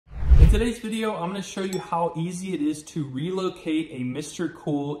today's video, I'm going to show you how easy it is to relocate a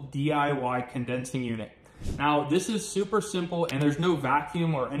MrCool DIY condensing unit. Now, this is super simple and there's no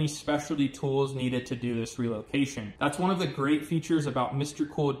vacuum or any specialty tools needed to do this relocation. That's one of the great features about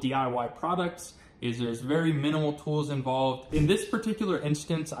MrCool DIY products is there's very minimal tools involved. In this particular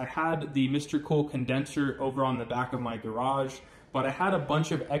instance, I had the MrCool condenser over on the back of my garage, but I had a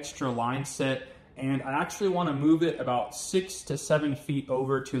bunch of extra line set and I actually want to move it about 6 to 7 feet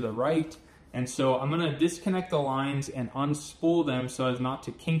over to the right. And so I'm going to disconnect the lines and unspool them so as not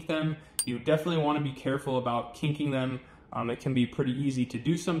to kink them. You definitely want to be careful about kinking them. It can be pretty easy to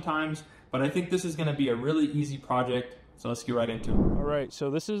do sometimes, but I think this is going to be a really easy project. So let's get right into it. All right,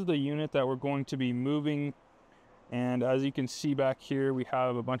 so this is the unit that we're going to be moving. And as you can see back here, we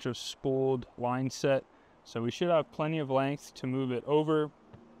have a bunch of spooled line set. So we should have plenty of length to move it over.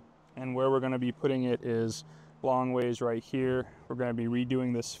 And where we're going to be putting it is long ways right here. We're going to be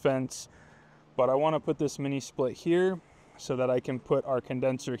redoing this fence, but I want to put this mini split here so that I can put our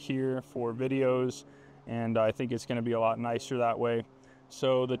condenser here for videos, and I think it's going to be a lot nicer that way.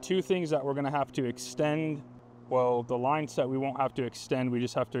 So the two things that we're going to have to extend, well, the line set we won't have to extend, we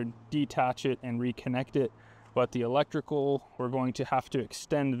just have to detach it and reconnect it, but the electrical, we're going to have to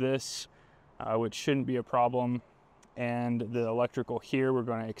extend this, which shouldn't be a problem. And the electrical here we're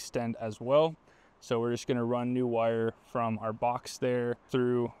going to extend as well. So we're just going to run new wire from our box there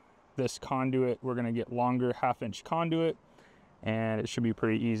through this conduit. We're going to get longer 1/2-inch conduit and it should be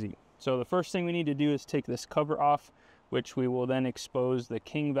pretty easy. So the first thing we need to do is take this cover off, which we will then expose the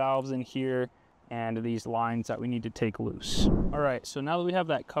king valves in here and these lines that we need to take loose. All right, so now that we have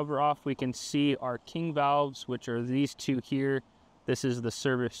that cover off, we can see our king valves, which are these two here. This is the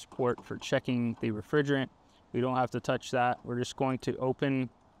service port for checking the refrigerant. We don't have to touch that. We're just going to open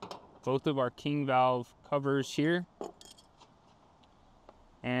both of our king valve covers here.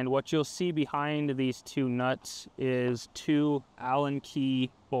 And what you'll see behind these two nuts is two Allen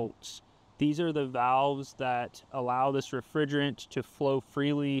key bolts. These are the valves that allow this refrigerant to flow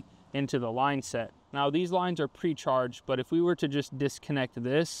freely into the line set. Now these lines are pre-charged, but if we were to just disconnect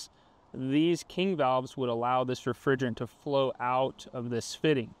this, these king valves would allow this refrigerant to flow out of this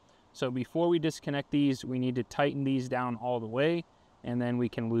fitting. So before we disconnect these, we need to tighten these down all the way, and then we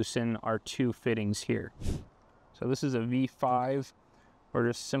can loosen our two fittings here. So this is a V5. We're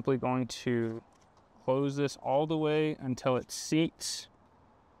just simply going to close this all the way until it seats,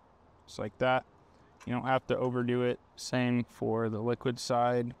 just like that. You don't have to overdo it. Same for the liquid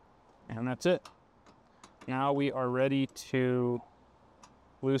side, and that's it. Now we are ready to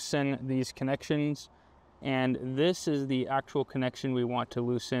loosen these connections. And this is the actual connection we want to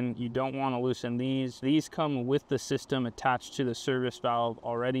loosen. You don't want to loosen these. These come with the system attached to the service valve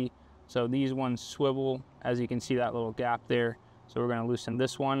already. So these ones swivel, as you can see that little gap there. So we're going to loosen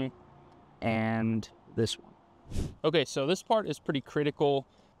this one and this one. Okay, so this part is pretty critical.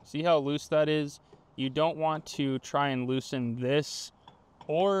 See how loose that is? You don't want to try and loosen this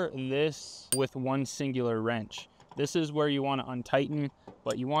or this with one singular wrench. This is where you want to untighten,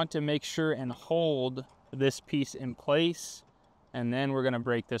 but you want to make sure and hold this piece in place, and then we're going to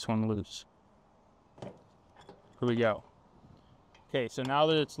break this one loose. Here we go. Okay, so now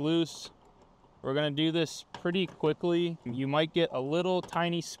that it's loose, we're going to do this pretty quickly. You might get a little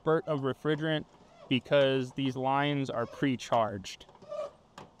tiny spurt of refrigerant because these lines are pre-charged,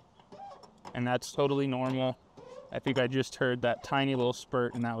 and that's totally normal. I think I just heard that tiny little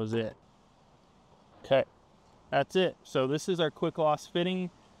spurt and that was it. Okay, that's it. So this is our quick loss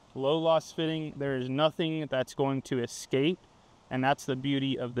fitting. Low loss fitting, there is nothing that's going to escape, and that's the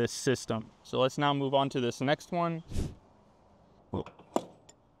beauty of this system. So let's now move on to this next one. All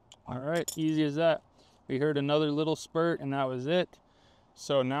right, easy as that. We heard another little spurt and that was it.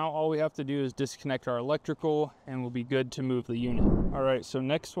 So now all we have to do is disconnect our electrical and we'll be good to move the unit. All right, so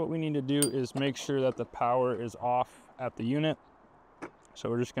next what we need to do is make sure that the power is off at the unit. So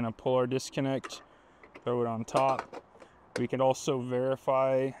we're just gonna pull our disconnect, throw it on top. We can also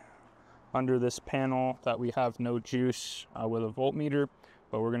verify under this panel that we have no juice with a voltmeter,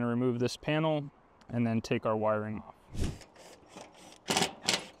 but we're going to remove this panel and then take our wiring off.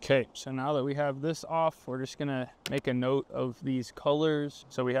 Okay, so now that we have this off, we're just going to make a note of these colors.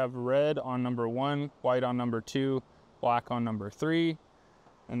 So we have red on number 1, white on number 2, black on number 3,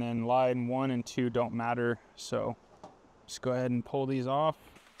 and then line 1 and 2 don't matter. So just go ahead and pull these off.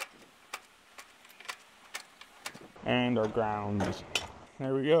 And our grounds.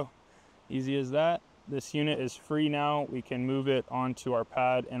 There we go. Easy as that. This unit is free now. We can move it onto our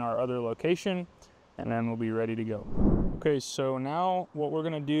pad in our other location, and then we'll be ready to go. Okay, so now what we're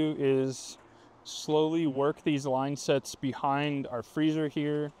gonna do is slowly work these line sets behind our freezer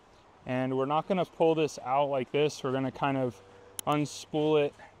here And we're not gonna pull this out like this. We're gonna kind of unspool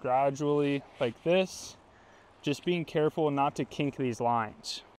it gradually like this, just being careful not to kink these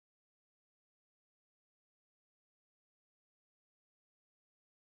lines.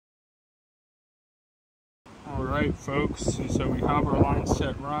 All right, folks, so we have our line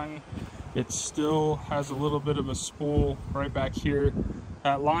set run. It still has a little bit of a spool right back here.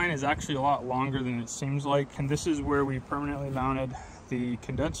 That line is actually a lot longer than it seems like, and this is where we permanently mounted the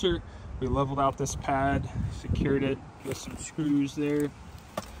condenser. We leveled out this pad, secured it with some screws there,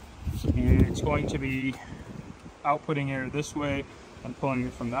 and it's going to be outputting air this way and pulling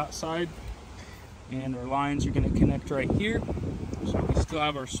it from that side. And our lines are going to connect right here. So we still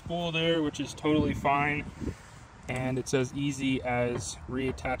have our spool there, which is totally fine. And it's as easy as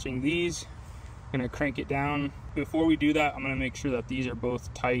reattaching these. I'm going to crank it down. Before we do that, I'm going to make sure that these are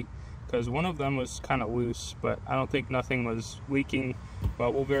both tight, because one of them was kind of loose, but I don't think nothing was leaking.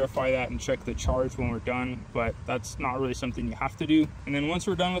 But we'll verify that and check the charge when we're done, but that's not really something you have to do. And then once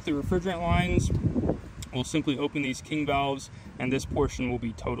we're done with the refrigerant lines, we'll simply open these king valves and this portion will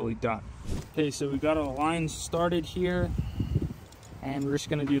be totally done. Okay, so we got our lines started here, and we're just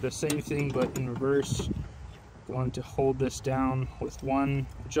going to do the same thing but in reverse. Going to hold this down with one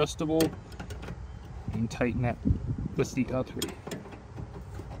adjustable and tighten it with the other.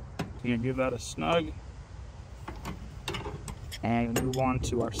 You're gonna give that a snug and move on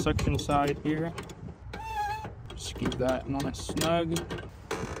to our suction side here. Just give that one a snug.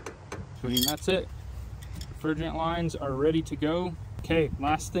 And that's it. Refrigerant lines are ready to go. Okay,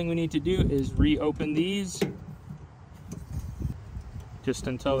 last thing we need to do is reopen these just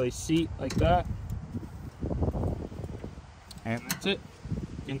until they seat like that. And that's it.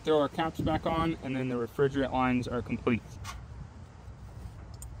 We can throw our caps back on, and then the refrigerant lines are complete.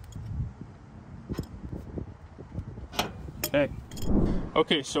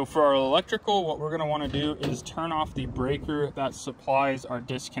 Okay, so for our electrical, what we're going to want to do is turn off the breaker that supplies our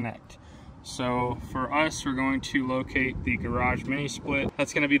disconnect. So for us, we're going to locate the garage mini split.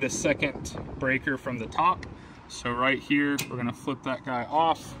 That's going to be the second breaker from the top. So right here, we're going to flip that guy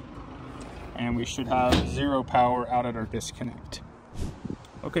off, and we should have 0 power out at our disconnect.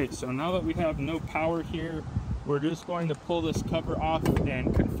 Okay, so now that we have no power here, we're just going to pull this cover off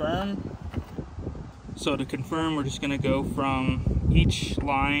and confirm. So to confirm, we're just going to go from each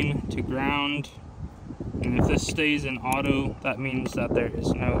line to ground, and if this stays in auto, that means that there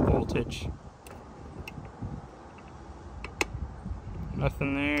is no voltage.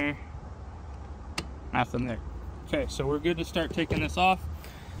 Nothing there, nothing there. Okay, so we're good to start taking this off.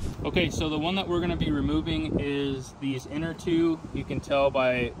 Okay, so the one that we're going to be removing is these inner two. You can tell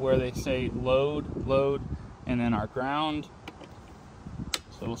by where they say load, and then our ground.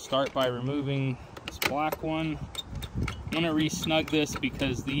 So we'll start by removing this black one. I'm going to re-snug this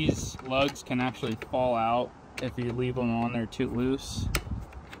because these lugs can actually fall out if you leave them on there too loose.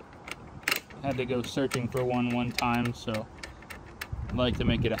 I had to go searching for one time, so I like to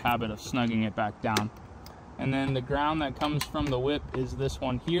make it a habit of snugging it back down. And then the ground that comes from the whip is this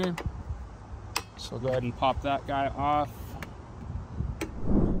one here. So go ahead and pop that guy off.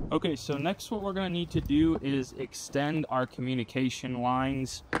 Okay, so next what we're going to need to do is extend our communication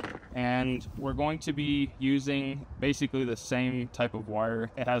lines, and we're going to be using basically the same type of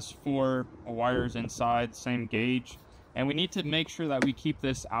wire. It has 4 wires inside, same gauge, and we need to make sure that we keep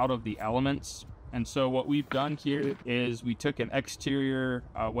this out of the elements. And so what we've done here is we took an exterior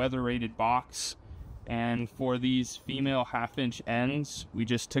weather rated box, and for these female 1/2-inch ends, we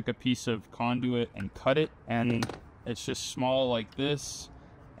just took a piece of conduit and cut it, and it's just small like this.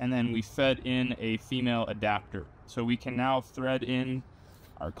 And then we fed in a female adapter. So we can now thread in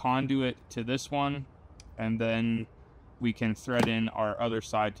our conduit to this one, and then we can thread in our other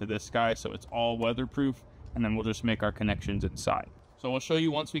side to this guy, so it's all weatherproof, and then we'll just make our connections inside. So I'll show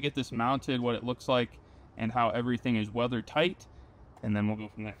you once we get this mounted what it looks like and how everything is weather tight, and then we'll go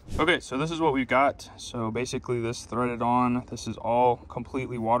from there. Okay, so this is what we've got. So basically this threaded on, this is all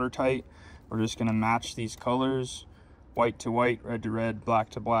completely watertight. We're just gonna match these colors, white to white, red to red, black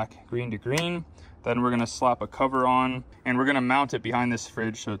to black, green to green. Then we're gonna slap a cover on, and we're gonna mount it behind this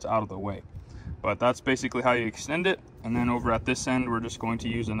fridge so it's out of the way. But that's basically how you extend it. And then over at this end, we're just going to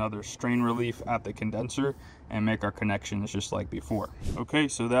use another strain relief at the condenser and make our connections just like before. Okay,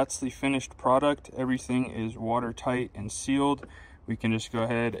 so that's the finished product. Everything is watertight and sealed. We can just go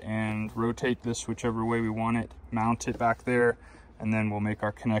ahead and rotate this whichever way we want it, mount it back there, and then we'll make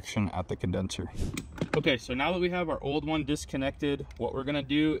our connection at the condenser. Okay, so now that we have our old one disconnected, what we're gonna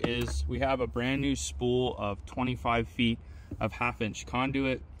do is we have a brand new spool of 25 feet of 1/2-inch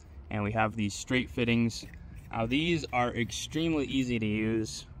conduit, and we have these straight fittings Now these are extremely easy to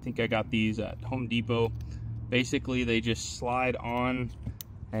use. I think I got these at Home Depot. Basically they just slide on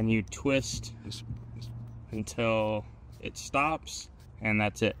and you twist until it stops, and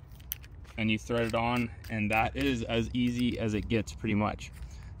that's it. And you thread it on, and that is as easy as it gets pretty much.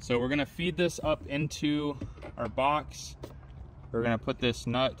 So we're gonna feed this up into our box. We're gonna put this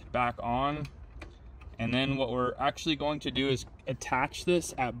nut back on, and then what we're actually going to do is attach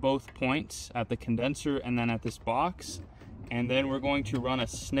this at both points, at the condenser and then at this box. And then we're going to run a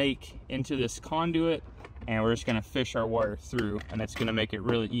snake into this conduit, and we're just gonna fish our wire through, and it's gonna make it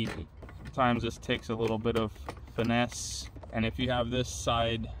really easy. Sometimes this takes a little bit of finesse, and if you have this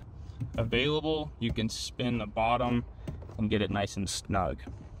side available, you can spin the bottom and get it nice and snug.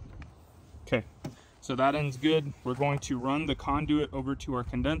 Okay, so that end's good. We're going to run the conduit over to our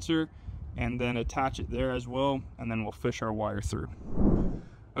condenser and then attach it there as well, and then we'll fish our wire through.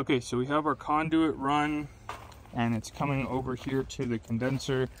 Okay, so we have our conduit run, and it's coming over here to the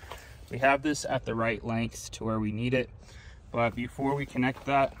condenser. We have this at the right length to where we need it, but before we connect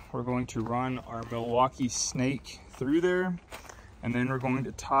that, we're going to run our Milwaukee snake through there, and then we're going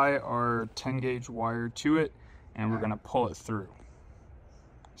to tie our 10 gauge wire to it, and we're going to pull it through.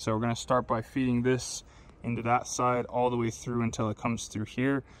 So we're going to start by feeding this into that side all the way through until it comes through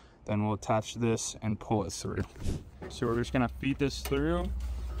here. Then we'll attach this and pull it through. So we're just going to feed this through.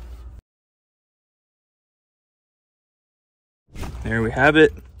 There we have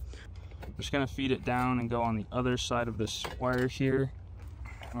it. Just going to feed it down and go on the other side of this wire here.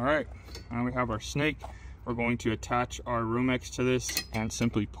 All right, now we have our snake. We're going to attach our Romex to this and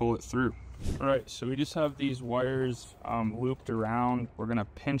simply pull it through. All right, so we just have these wires looped around. We're gonna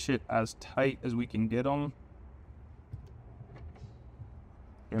pinch it as tight as we can get them,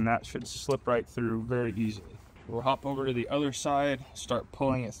 and that should slip right through very easily. We'll hop over to the other side, start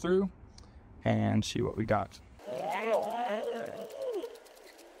pulling it through, and see what we got.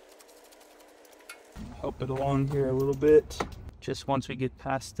 Help it along here a little bit. Just once we get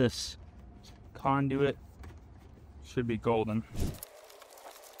past this conduit, should be golden.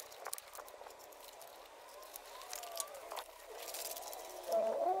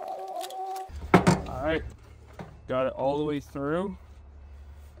 All right, got it all the way through.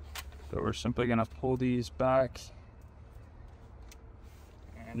 So we're simply gonna pull these back,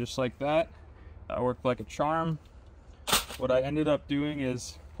 and just like that, that worked like a charm. What I ended up doing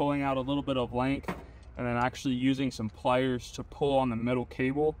is pulling out a little bit of length and then actually using some pliers to pull on the middle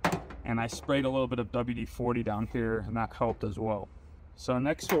cable, and I sprayed a little bit of WD-40 down here, and that helped as well. So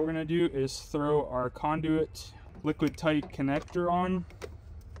next what we're gonna do is throw our conduit liquid tight connector on.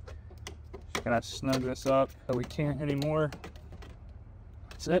 Just gonna snug this up so we can't anymore.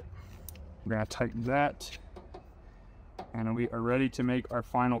 That's it. We're gonna tighten that, and we are ready to make our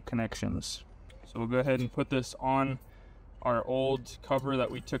final connections. So we'll go ahead and put this on our old cover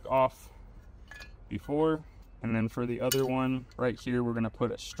that we took off before, and then for the other one right here, we're gonna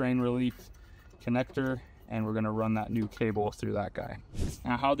put a strain relief connector, and we're gonna run that new cable through that guy.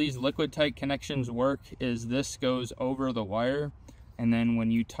 Now how these liquid tight connections work is this goes over the wire, and then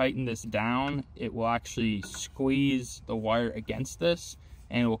when you tighten this down, it will actually squeeze the wire against this,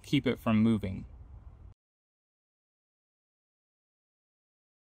 and it will keep it from moving.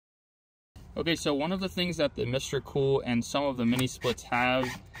 Okay, so one of the things that the MrCool and some of the mini splits have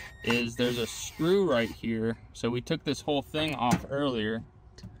is there's a screw right here. So we took this whole thing off earlier,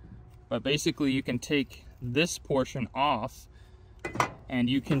 but basically you can take this portion off and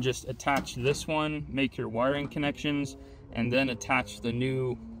you can just attach this one, make your wiring connections, and then attach the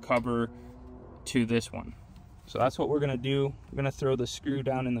new cover to this one. So that's what we're gonna do. We're gonna throw the screw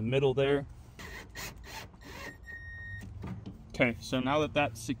down in the middle there. Okay, so now that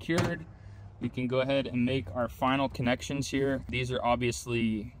that's secured, we can go ahead and make our final connections here. These are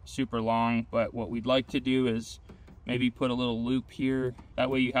obviously super long, but what we'd like to do is maybe put a little loop here.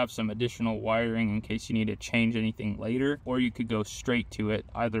 That way you have some additional wiring in case you need to change anything later, or you could go straight to it.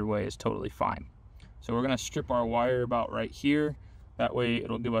 Either way is totally fine. So we're gonna strip our wire about right here. That way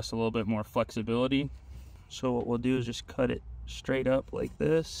it'll give us a little bit more flexibility. So what we'll do is just cut it straight up like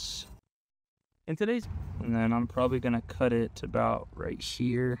this. And then I'm probably gonna cut it about right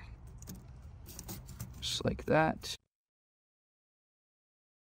here. Just like that.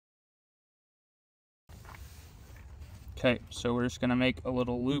 Okay, so we're just gonna make a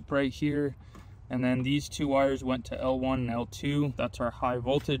little loop right here, and then these two wires went to L1 and L2. That's our high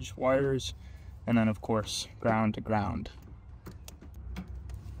voltage wires, and then of course ground to ground.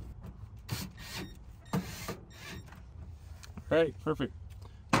 All right, perfect.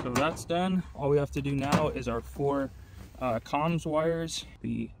 So that's done. All we have to do now is our 4 comms wires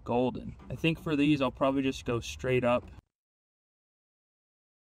be golden. I think for these, I'll probably just go straight up.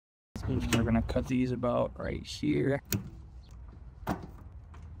 We're gonna cut these about right here.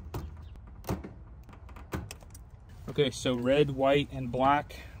 Okay, so red, white, and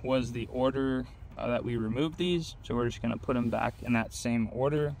black was the order that we removed these. So we're just gonna put them back in that same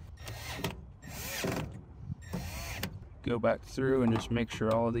order. Go back through and just make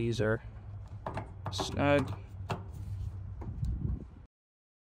sure all of these are snug.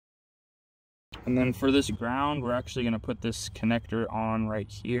 And then for this ground, we're actually gonna put this connector on right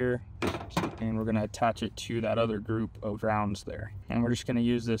here, and we're gonna attach it to that other group of grounds there. And we're just gonna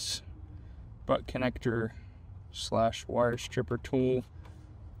use this butt connector / wire stripper tool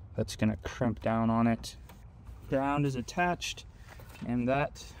that's gonna crimp down on it. Ground is attached, and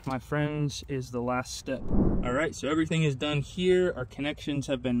that, my friends, is the last step. All right, so everything is done here. Our connections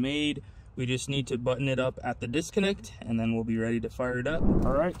have been made. We just need to button it up at the disconnect, and then we'll be ready to fire it up.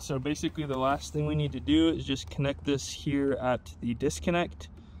 All right, so basically the last thing we need to do is just connect this here at the disconnect.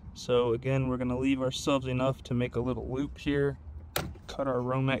 So again, we're gonna leave ourselves enough to make a little loop here. Cut our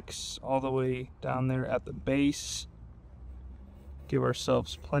Romex all the way down there at the base. Give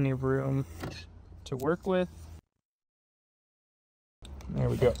ourselves plenty of room to work with. There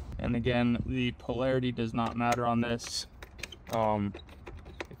we go. And again, the polarity does not matter on this.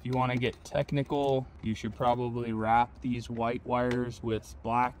 If you want to get technical, you should probably wrap these white wires with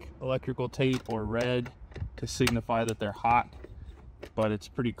black electrical tape or red to signify that they're hot. But it's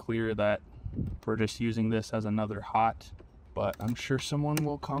pretty clear that we're just using this as another hot. But I'm sure someone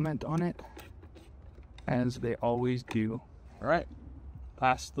will comment on it, as they always do. All right.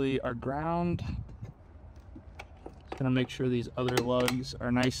 Lastly, our ground. Gonna make sure these other lugs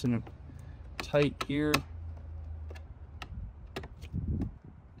are nice and tight here.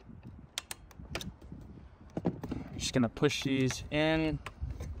 Just gonna push these in,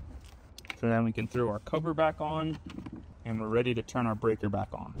 so then we can throw our cover back on, and we're ready to turn our breaker back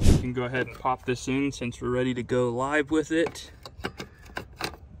on. We can go ahead and pop this in since we're ready to go live with it.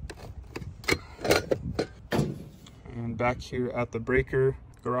 And back here at the breaker,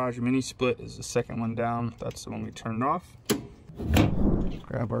 garage mini split is the second one down. That's the one we turned off.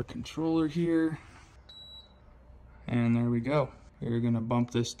 Grab our controller here, and there we go. We're gonna bump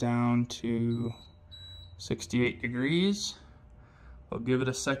this down to 68 degrees. We'll give it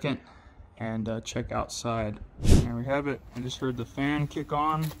a second and check outside. There we have it. I just heard the fan kick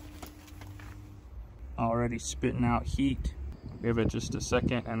on. Already spitting out heat. Give it just a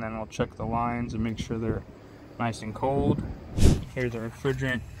second, and then we'll check the lines and make sure they're nice and cold. Here's our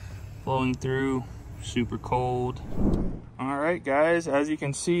refrigerant flowing through, super cold. All right, guys, as you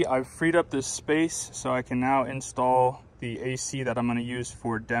can see, I've freed up this space so I can now install the AC that I'm gonna use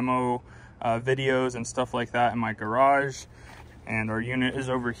for demo videos and stuff like that in my garage. And our unit is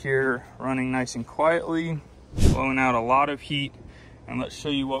over here running nice and quietly, blowing out a lot of heat. And let's show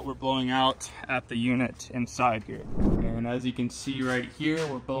you what we're blowing out at the unit inside here. And as you can see right here,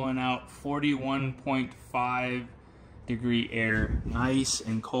 we're blowing out 41.5 degree air, nice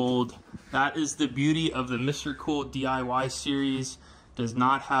and cold. That is the beauty of the MrCool DIY series. Does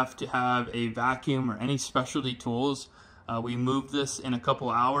not have to have a vacuum or any specialty tools. We moved this in a couple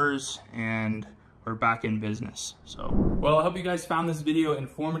hours and we're back in business. So, well, I hope you guys found this video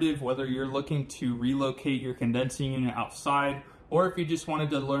informative, whether you're looking to relocate your condensing unit outside, or if you just wanted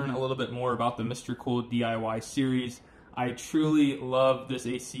to learn a little bit more about the MrCool DIY series. I truly love this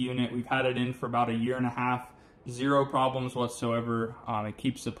AC unit. We've had it in for about 1.5 years. Zero problems whatsoever. It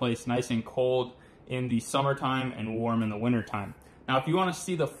keeps the place nice and cold in the summertime and warm in the wintertime. Now, if you want to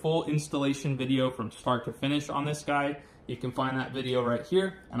see the full installation video from start to finish on this guy, you can find that video right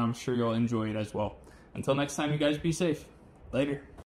here, and I'm sure you'll enjoy it as well. Until next time, you guys be safe. Later.